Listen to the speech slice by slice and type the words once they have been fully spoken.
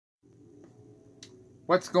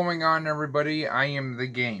What's going on, everybody? I am the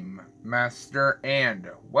Game Master, and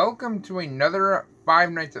welcome to another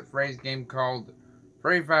Five Nights at Freddy's game called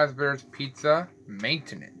Fazbear'S Pizza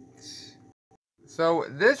Maintenance. So,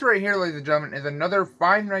 this right here, ladies and gentlemen, is another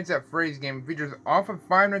Five Nights at Freddy's game. It features off of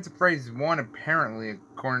Five Nights at Freddy's 1, apparently,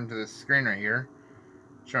 according to the screen right here,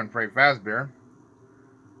 showing Freddy Fazbear.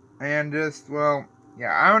 And just, well,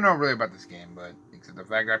 yeah, I don't know really about this game, but except the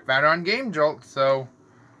fact I found it on Game Jolt, so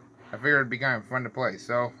I figured it'd be kind of fun to play.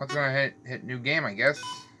 So let's go ahead and hit new game, I guess.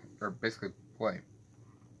 Or basically play.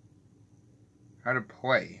 How to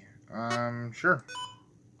play. Sure.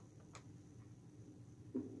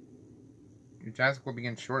 Your task will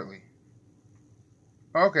begin shortly.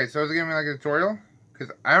 Okay, so is it giving me like a tutorial?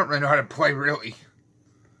 Because I don't really know how to play, really.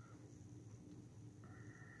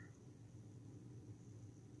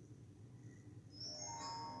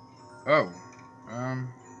 Oh.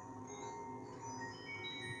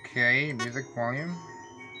 Okay, music volume.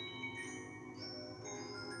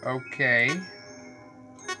 Okay.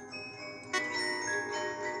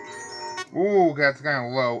 Ooh, that's kind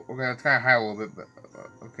of low. Okay, that's kind of high a little bit, but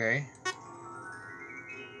okay.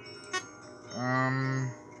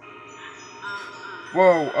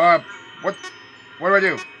 Whoa, what do I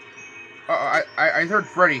do? I heard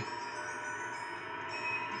Freddy.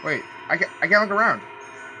 Wait, I can't look around.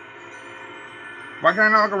 Why can I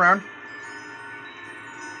not look around?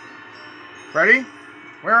 Freddy?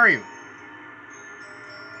 Where are you?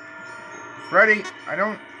 Freddy, I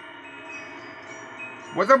don't...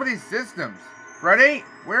 What's up with these systems? Freddy?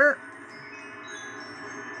 Where?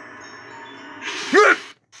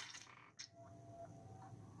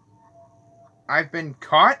 I've been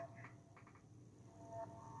caught?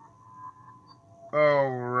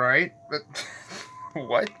 Alright, but...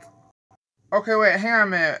 What? Okay, wait, hang on a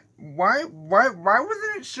minute. Why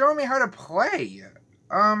wasn't it showing me how to play?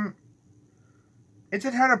 It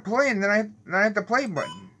said how to play, and then I hit the play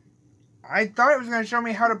button. I thought it was going to show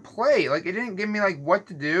me how to play. Like, it didn't give me, like, what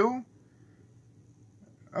to do.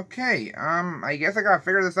 Okay, I guess I gotta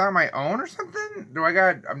figure this out on my own or something? Do I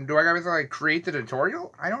gotta basically, like, create the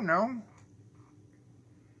tutorial? I don't know.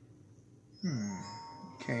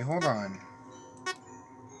 Okay, hold on.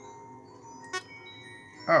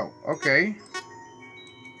 Oh, okay.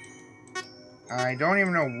 I don't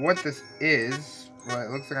even know what this is, but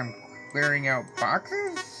it looks like I'm clearing out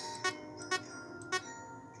boxes?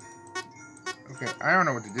 Okay, I don't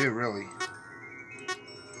know what to do, really.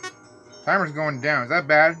 Timer's going down. Is that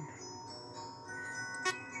bad?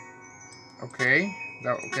 Okay.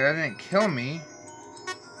 That didn't kill me.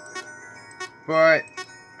 But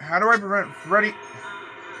how do I prevent Freddy?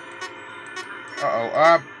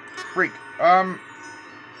 Uh-oh. Freak.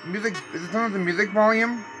 Music. Is it something with the music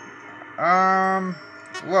volume?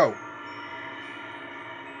 Low.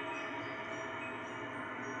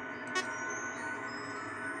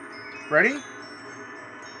 Ready?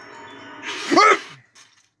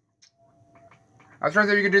 I was trying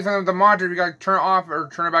to see if you could do something with the monitor. You gotta turn it off or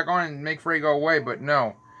turn it back on and make Freddy go away, but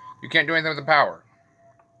no. You can't do anything with the power.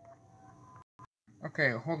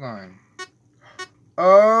 Okay, hold on.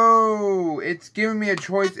 Oh, it's giving me a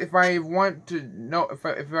choice if I want to know if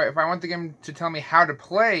I want the game to tell me how to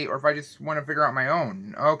play or if I just want to figure out my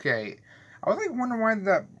own. Okay. I was like wondering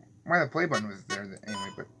why the play button was there anyway,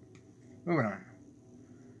 but moving on.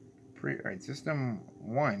 Alright, system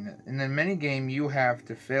 1. In the minigame, you have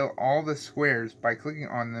to fill all the squares by clicking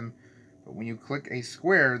on them, but when you click a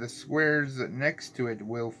square, the squares next to it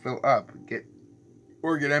will fill up, get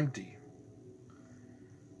empty.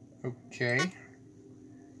 Okay.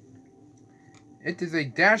 It is a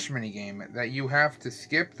dash minigame that you have to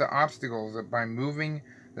skip the obstacles by moving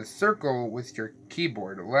the circle with your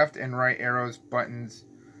keyboard, left and right arrows, buttons,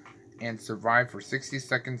 and survive for 60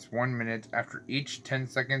 seconds, 1 minute. After each 10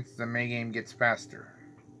 seconds, the minigame gets faster.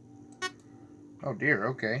 Oh dear,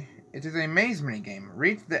 okay. It is a maze minigame.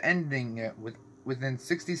 Reach the ending within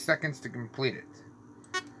 60 seconds to complete it.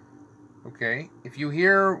 Okay. If you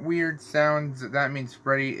hear weird sounds, that means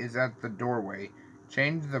Freddy is at the doorway.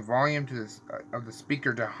 Change the volume of the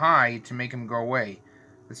speaker to high to make him go away.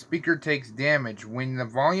 The speaker takes damage when the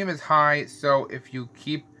volume is high, so if you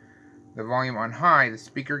keep the volume on high, the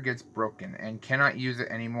speaker gets broken and cannot use it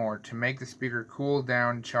anymore. To make the speaker cool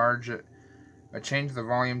down, change the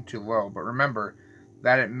volume to low. But remember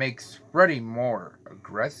that it makes Freddy more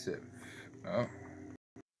aggressive. Oh.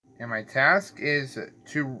 And my task is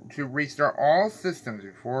to restart all systems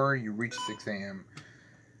before you reach 6 a.m.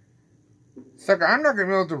 Sucker, I'm not gonna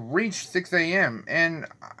be able to reach 6 a.m. And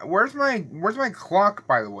where's my clock,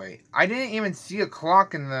 by the way? I didn't even see a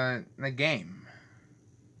clock in the game.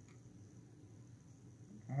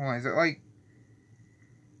 Hold on, is it like...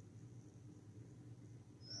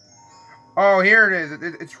 Oh, here it is.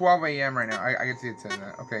 It's 12 a.m. right now. I can see it says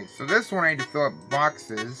that. Okay, so this one I need to fill up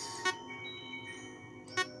boxes.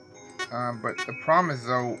 But the problem is,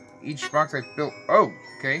 though, each box I fill... Oh,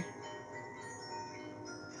 okay.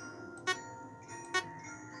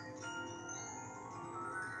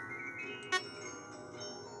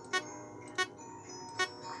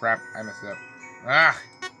 Crap, I messed it up. Ah!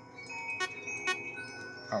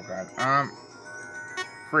 Oh, God.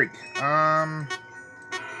 Freak.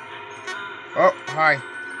 Oh, hi.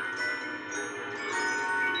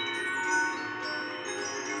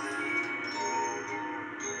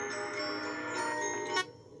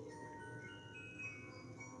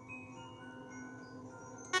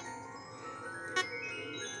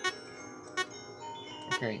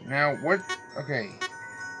 Okay, now what... Okay.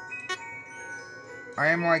 I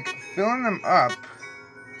am, like, filling them up.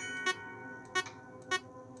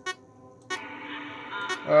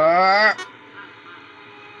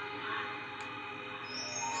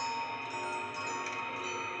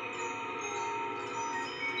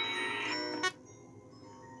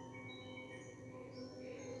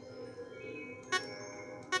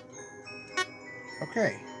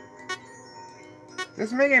 Okay.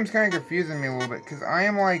 This minigame's kind of confusing me a little bit, because I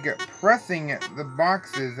am, like, pressing the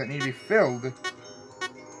boxes that need to be filled.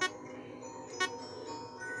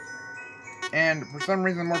 And for some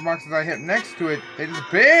reason, the more boxes I hit next to it, they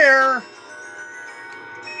disappear!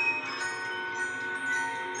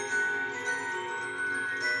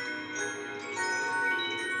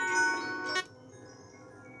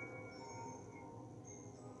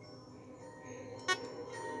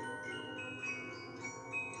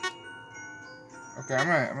 Okay, I'm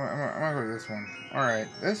gonna go to this one. Alright,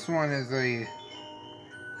 this one is a...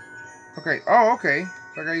 Okay, oh, okay.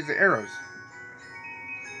 So I gotta use the arrows.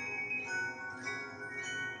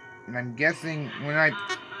 And I'm guessing when I...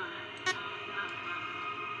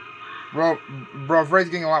 Bro, Freddy's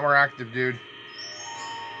getting a lot more active, dude.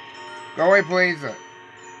 Go away, please.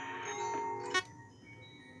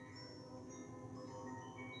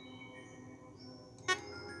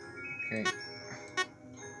 Okay.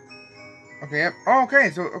 Okay, yep. Oh, okay,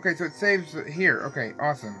 so it saves here. Okay,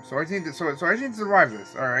 awesome. So I just need to I just need to survive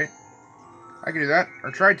this. Alright. I can do that.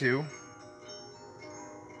 Or try to.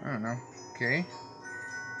 I don't know. Okay.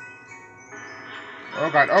 Oh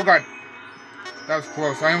god, oh god. That was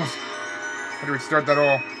close. I almost had to restart that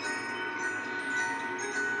all.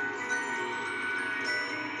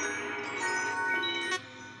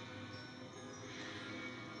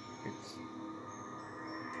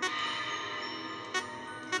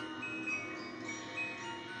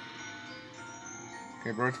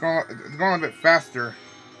 Okay, bro, it's going a bit faster.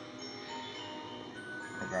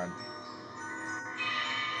 Oh god.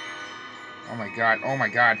 Oh my god, oh my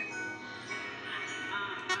god.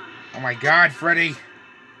 Oh my god, Freddy!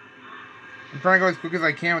 I'm trying to go as quick as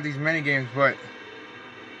I can with these minigames, but...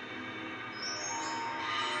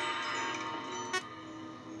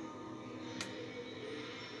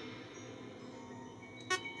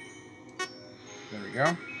 There we go.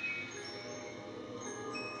 Okay,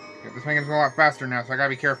 this minigame's going a lot faster now, so I gotta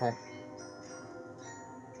be careful.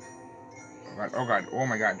 Oh god, oh god, oh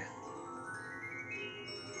my god.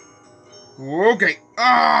 Okay,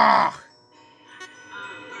 ah!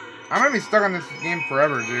 I'm gonna be stuck on this game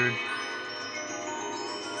forever, dude.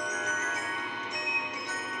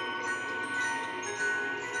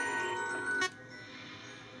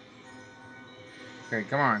 Okay,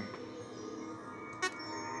 come on.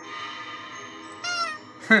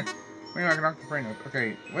 Maybe I can knock the brain out.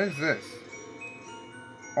 Okay, what is this?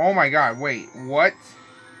 Oh my god, wait, what?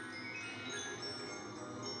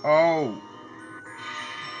 Oh.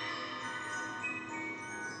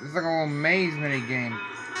 This is like a little maze mini game.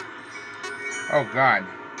 Oh god.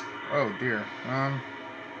 Oh dear.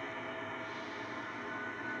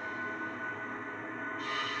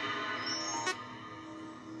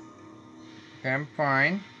 Okay, I'm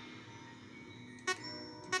fine.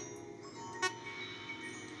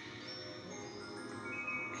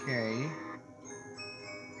 Okay.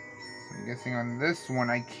 So I'm guessing on this one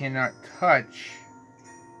I cannot touch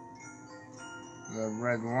the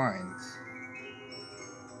red lines.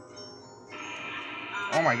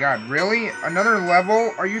 Oh my god, really? Another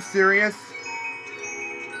level? Are you serious?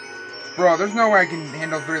 Bro, there's no way I can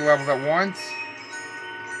handle 3 levels at once.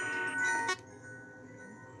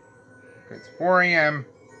 Okay, it's 4 a.m.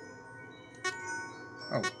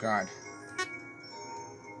 Oh god.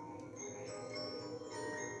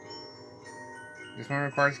 This one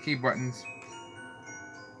requires key buttons.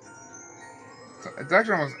 It's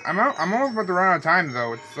actually almost... I'm almost about to run out of time,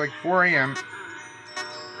 though. It's like 4 a.m.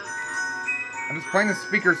 I'm just playing the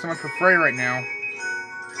speakers so much for Freddy right now.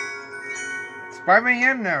 5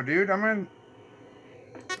 a.m. now, dude. I'm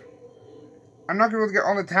not gonna be able to get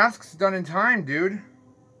all the tasks done in time, dude.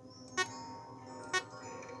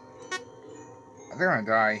 I think I'm gonna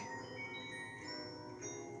die.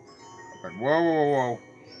 But whoa, whoa, whoa, whoa.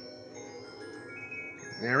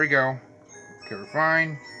 There we go. Okay, we're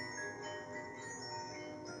fine.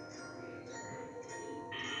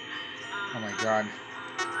 Oh my god.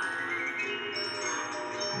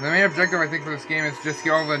 The main objective, I think, for this game is just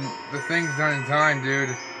get all the things done in time,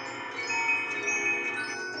 dude.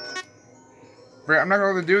 But I'm not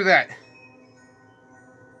going to be able to do that.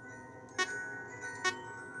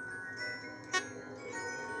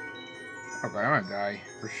 Okay, I'm gonna die.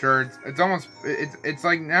 For sure. It's almost... It's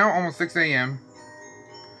like now almost 6 a.m.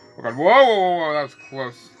 Oh god. Whoa, whoa, whoa, whoa. That was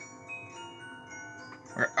close.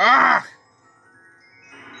 Okay. Ah!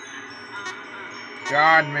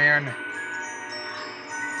 God, man.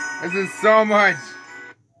 This is so much.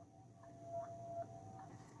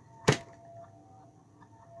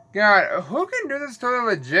 God, who can do this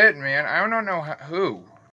totally legit, man? I don't know who.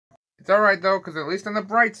 It's alright, though, because at least on the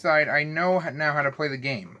bright side, I know now how to play the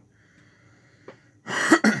game.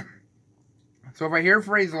 So if I hear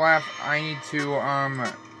Freddy's laugh, I need to,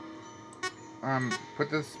 put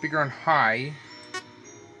the speaker on high,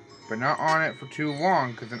 but not on it for too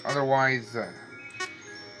long, because then otherwise,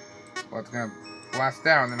 well, it's gonna blast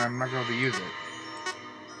out, and then I'm not gonna be able to use it.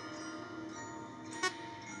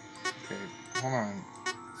 Okay, hold on.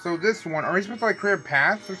 So this one, are we supposed to like create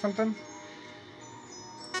paths or something?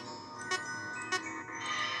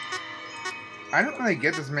 I don't really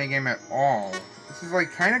get this minigame at all. This is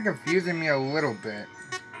like kind of confusing me a little bit.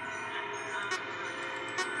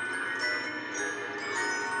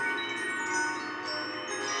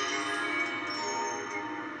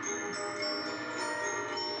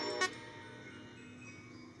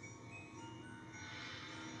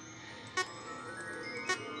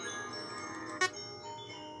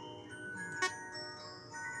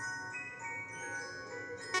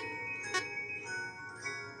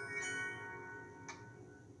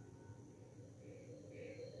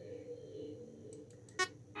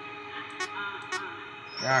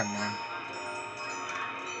 God, man.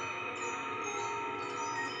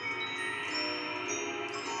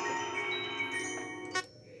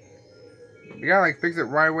 You gotta like fix it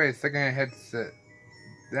right away the second it hits it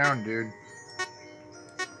down, dude.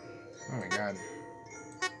 Oh my god.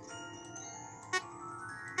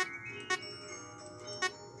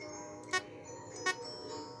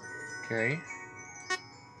 Okay.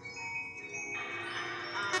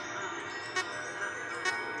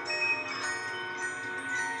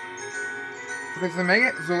 Because so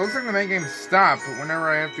it looks like the main game stopped whenever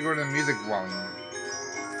I have to go to the music volume.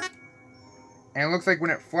 And it looks like when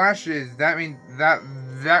it flashes, that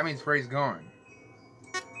means Freddy's gone.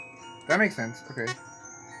 That makes sense. Okay.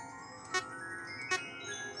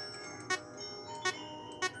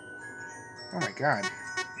 Oh my god.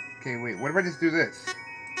 Okay, wait. What if I just do this?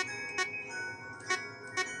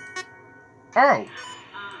 Oh.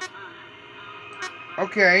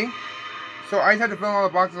 Okay. So I just had to fill in all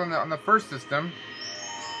the boxes on the first system.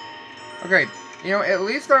 Okay. You know, at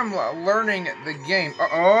least I'm learning the game.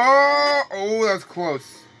 Oh, that was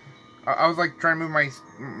close. I was like trying to move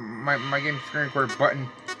my game screen recorder button.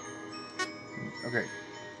 Okay.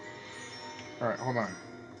 All right, hold on.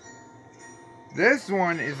 This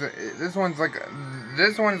one is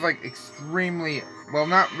like extremely well,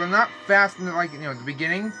 not fast in like at the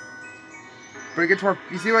beginning, but it gets more.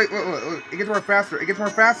 You see, like look, it gets more faster. It gets more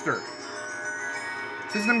faster.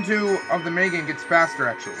 System 2 of the minigame gets faster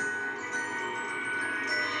actually.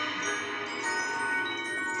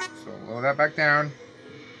 So lower that back down.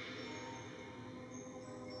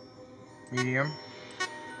 Medium.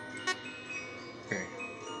 Okay.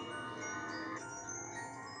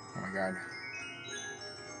 Oh my god.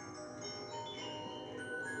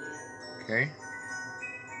 Okay.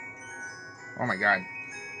 Oh my god.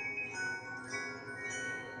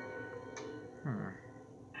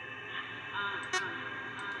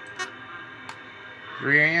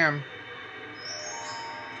 3 a.m.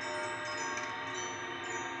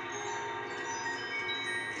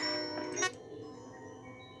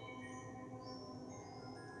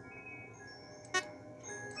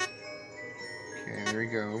 Okay, there we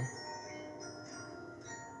go.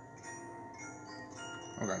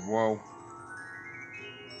 Oh god, whoa.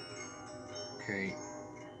 Okay.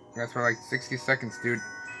 That's for like 60 seconds, dude.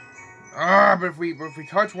 But if we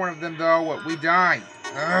touch one of them though, we die.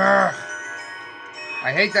 Ugh.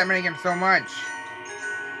 I hate that minigame so much.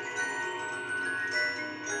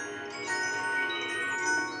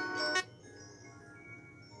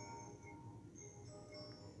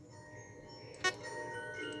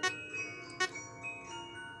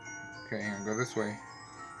 Okay, hang on, go this way.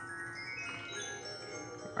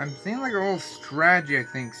 I'm seeing like a little strategy, I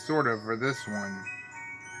think, sort of, for this one.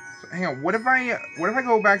 So, hang on, what if I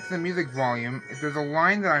go back to the music volume? If there's a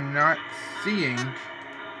line that I'm not seeing,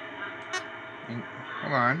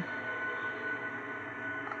 hold on.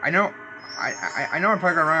 I know I'm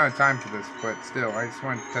probably gonna run out of time for this, but still, I just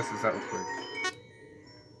wanted to test this out real quick.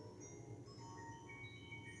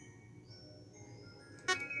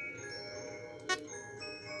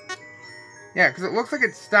 Yeah, because it looks like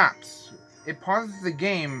it stops. It pauses the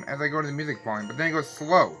game as I go to the music volume, but then it goes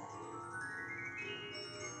slow.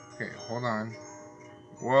 Okay, hold on.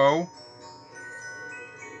 Whoa.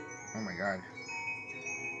 Oh my god.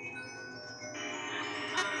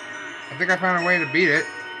 I think I found a way to beat it.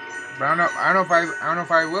 But I don't know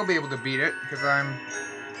if I will be able to beat it, because I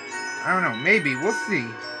don't know, maybe. We'll see.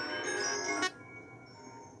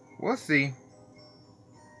 We'll see.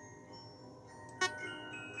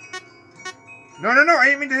 No, I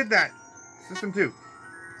didn't mean to hit that. System 2.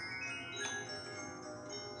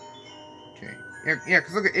 Okay. Yeah,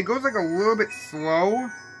 because look, it goes like a little bit slow.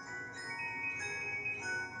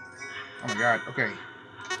 Oh my god, okay.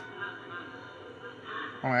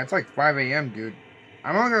 Oh, that's like 5 a.m., dude.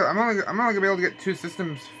 I'm only gonna be able to get 2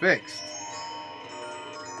 systems fixed.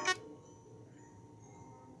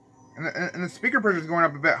 And the speaker pressure is going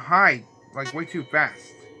up a bit high, like way too fast.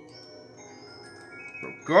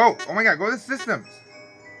 Go! Oh my god, go to systems!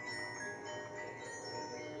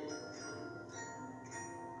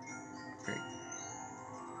 Okay.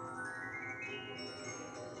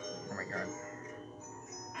 Oh my god.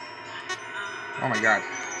 Oh my god.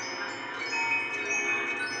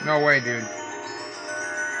 No way, dude.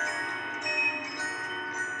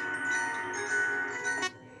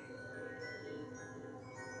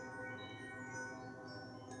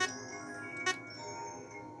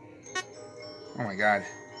 Oh my god.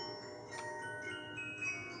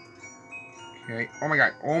 Okay. Oh my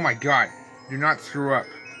god. Oh my god. Do not screw up.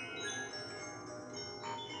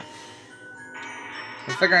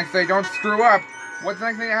 The second I say don't screw up, what's the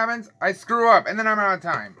next thing that happens? I screw up, and then I'm out of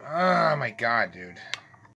time. Oh my god, dude.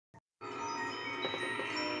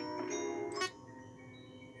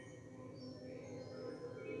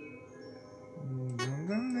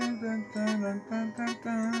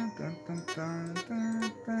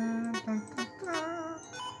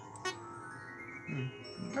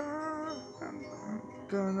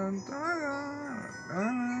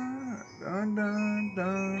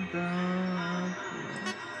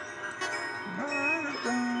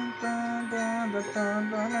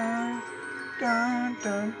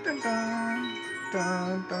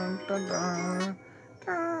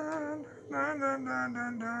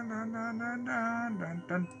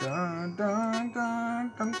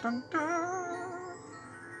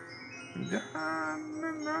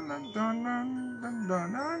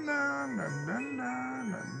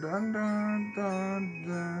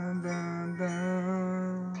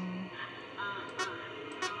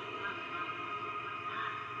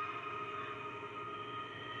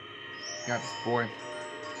 Got this, boy.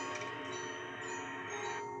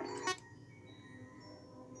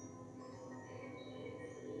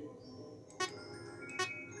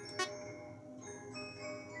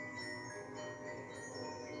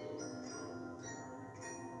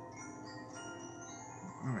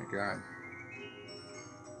 Oh my god.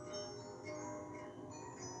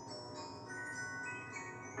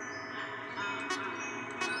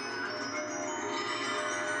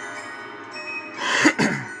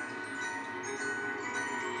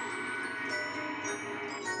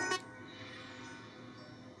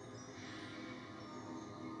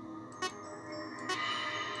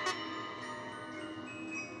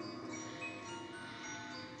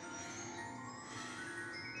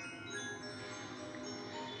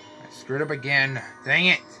 Screwed up again. Dang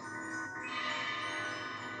it.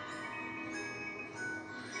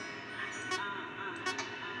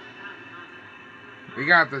 We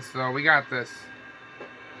got this, though. We got this.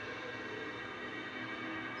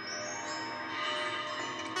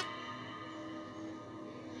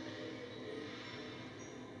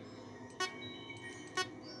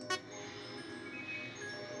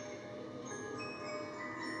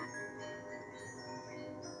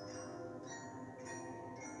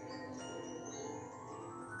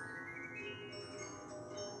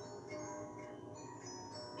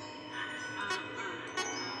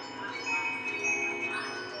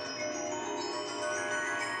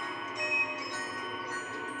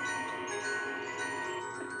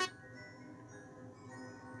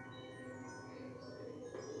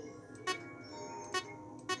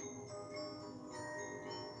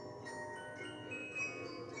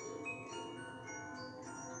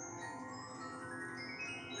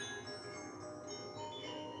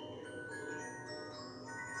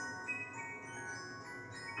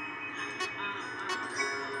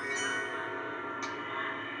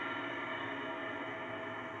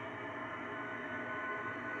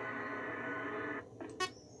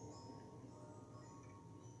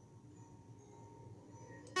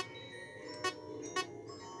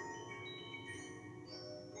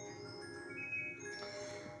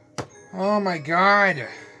 Oh my god.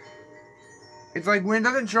 It's like when it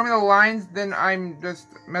doesn't show me the lines, then I'm just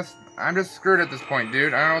screwed at this point,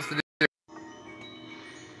 dude. I don't know what to do.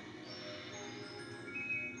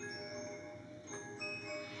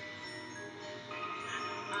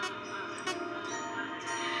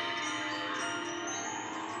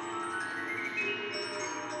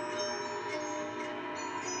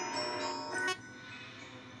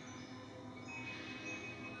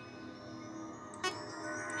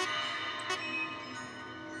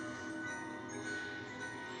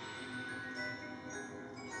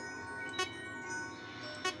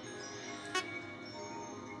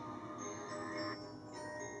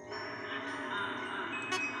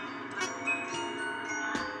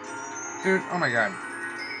 Dude, oh my god.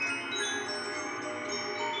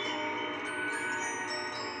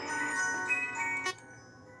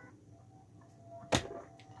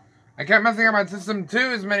 I kept messing up my System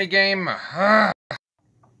 2's minigame.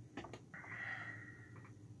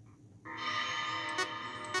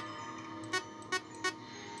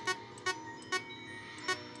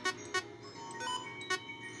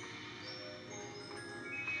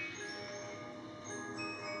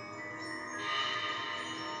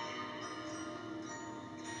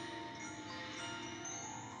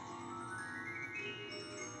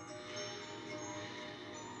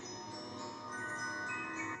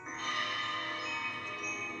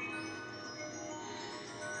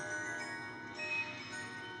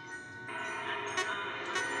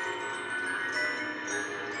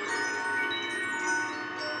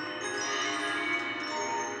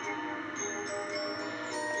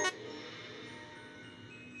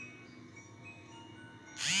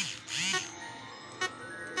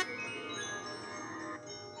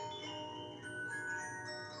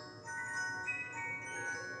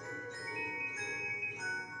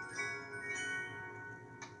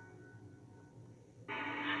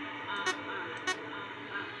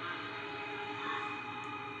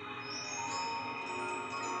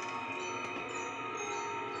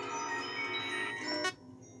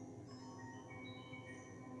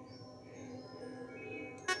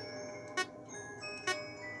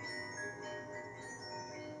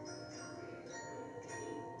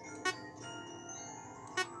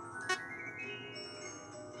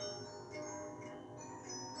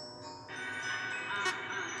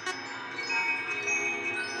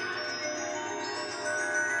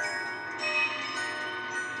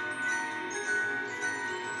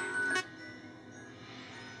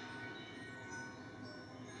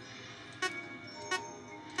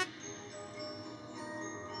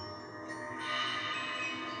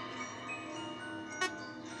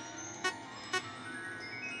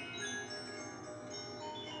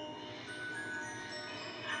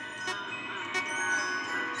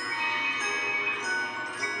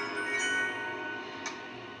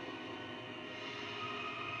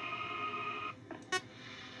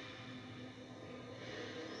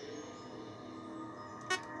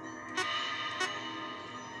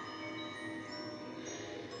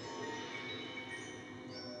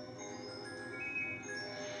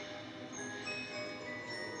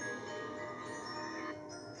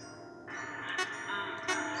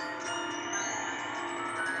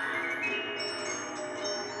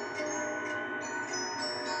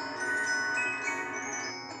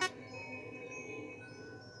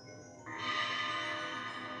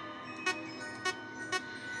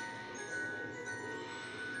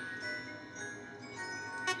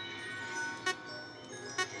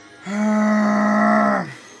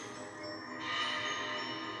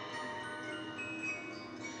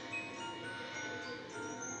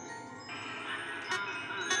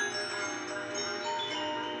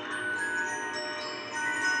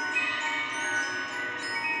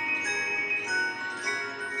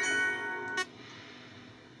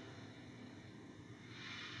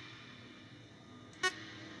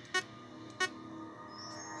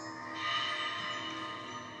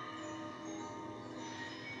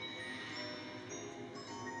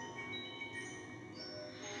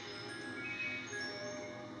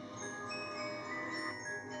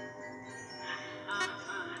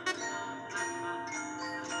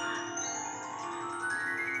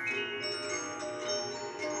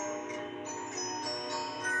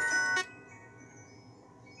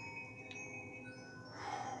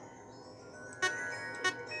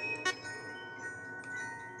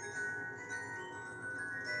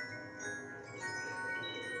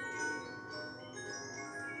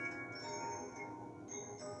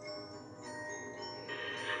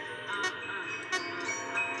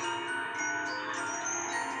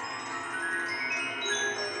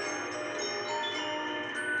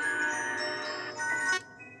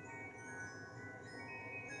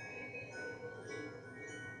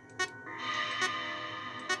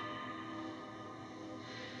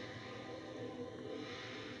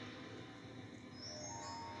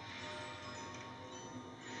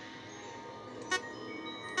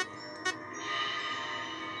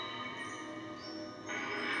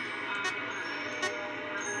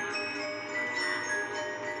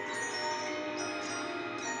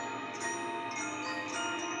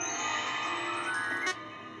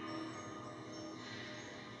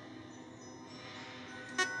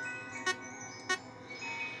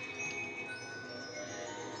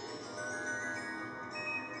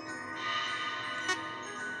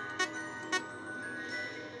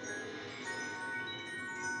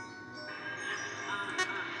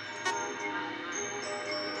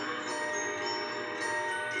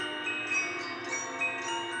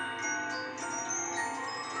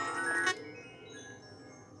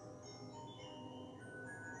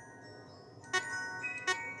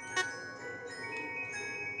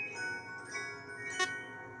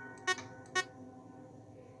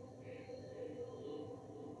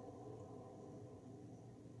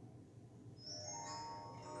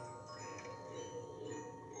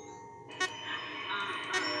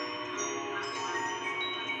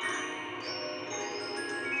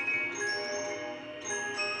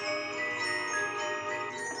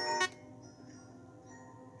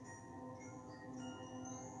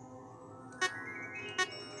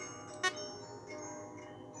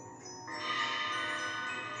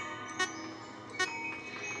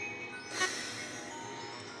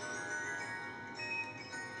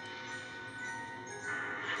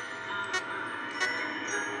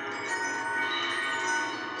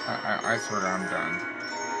 I swear I'm done.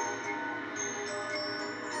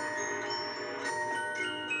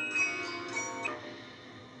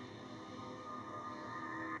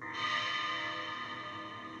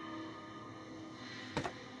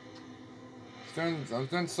 I was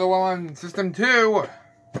doing so well on System 2.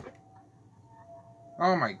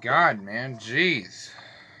 Oh my god, man. Jeez.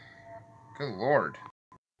 Good lord.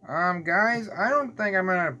 Guys, I don't think I'm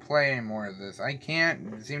gonna play any more of this. I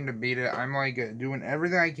can't seem to beat it. I'm like doing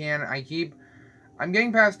everything I can. I'm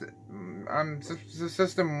getting past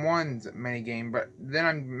System 1's minigame, but then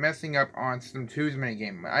I'm messing up on System 2's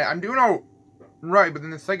minigame. I'm doing all right, but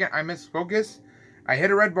then the second I miss focus, I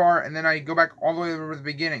hit a red bar, and then I go back all the way over to the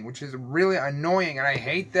beginning, which is really annoying, and I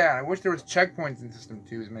hate that. I wish there was checkpoints in System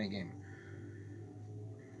 2's minigame.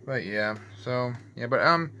 But yeah, so, yeah, but,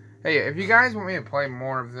 hey, if you guys want me to play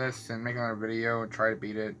more of this and make another video and try to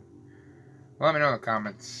beat it, let me know in the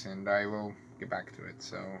comments, and I will get back to it.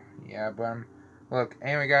 So, yeah, but, look,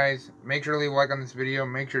 anyway, guys, make sure to leave a like on this video.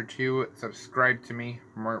 Make sure to subscribe to me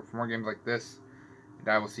for more games like this, and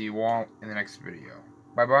I will see you all in the next video.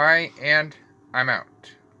 Bye-bye, and I'm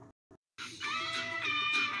out.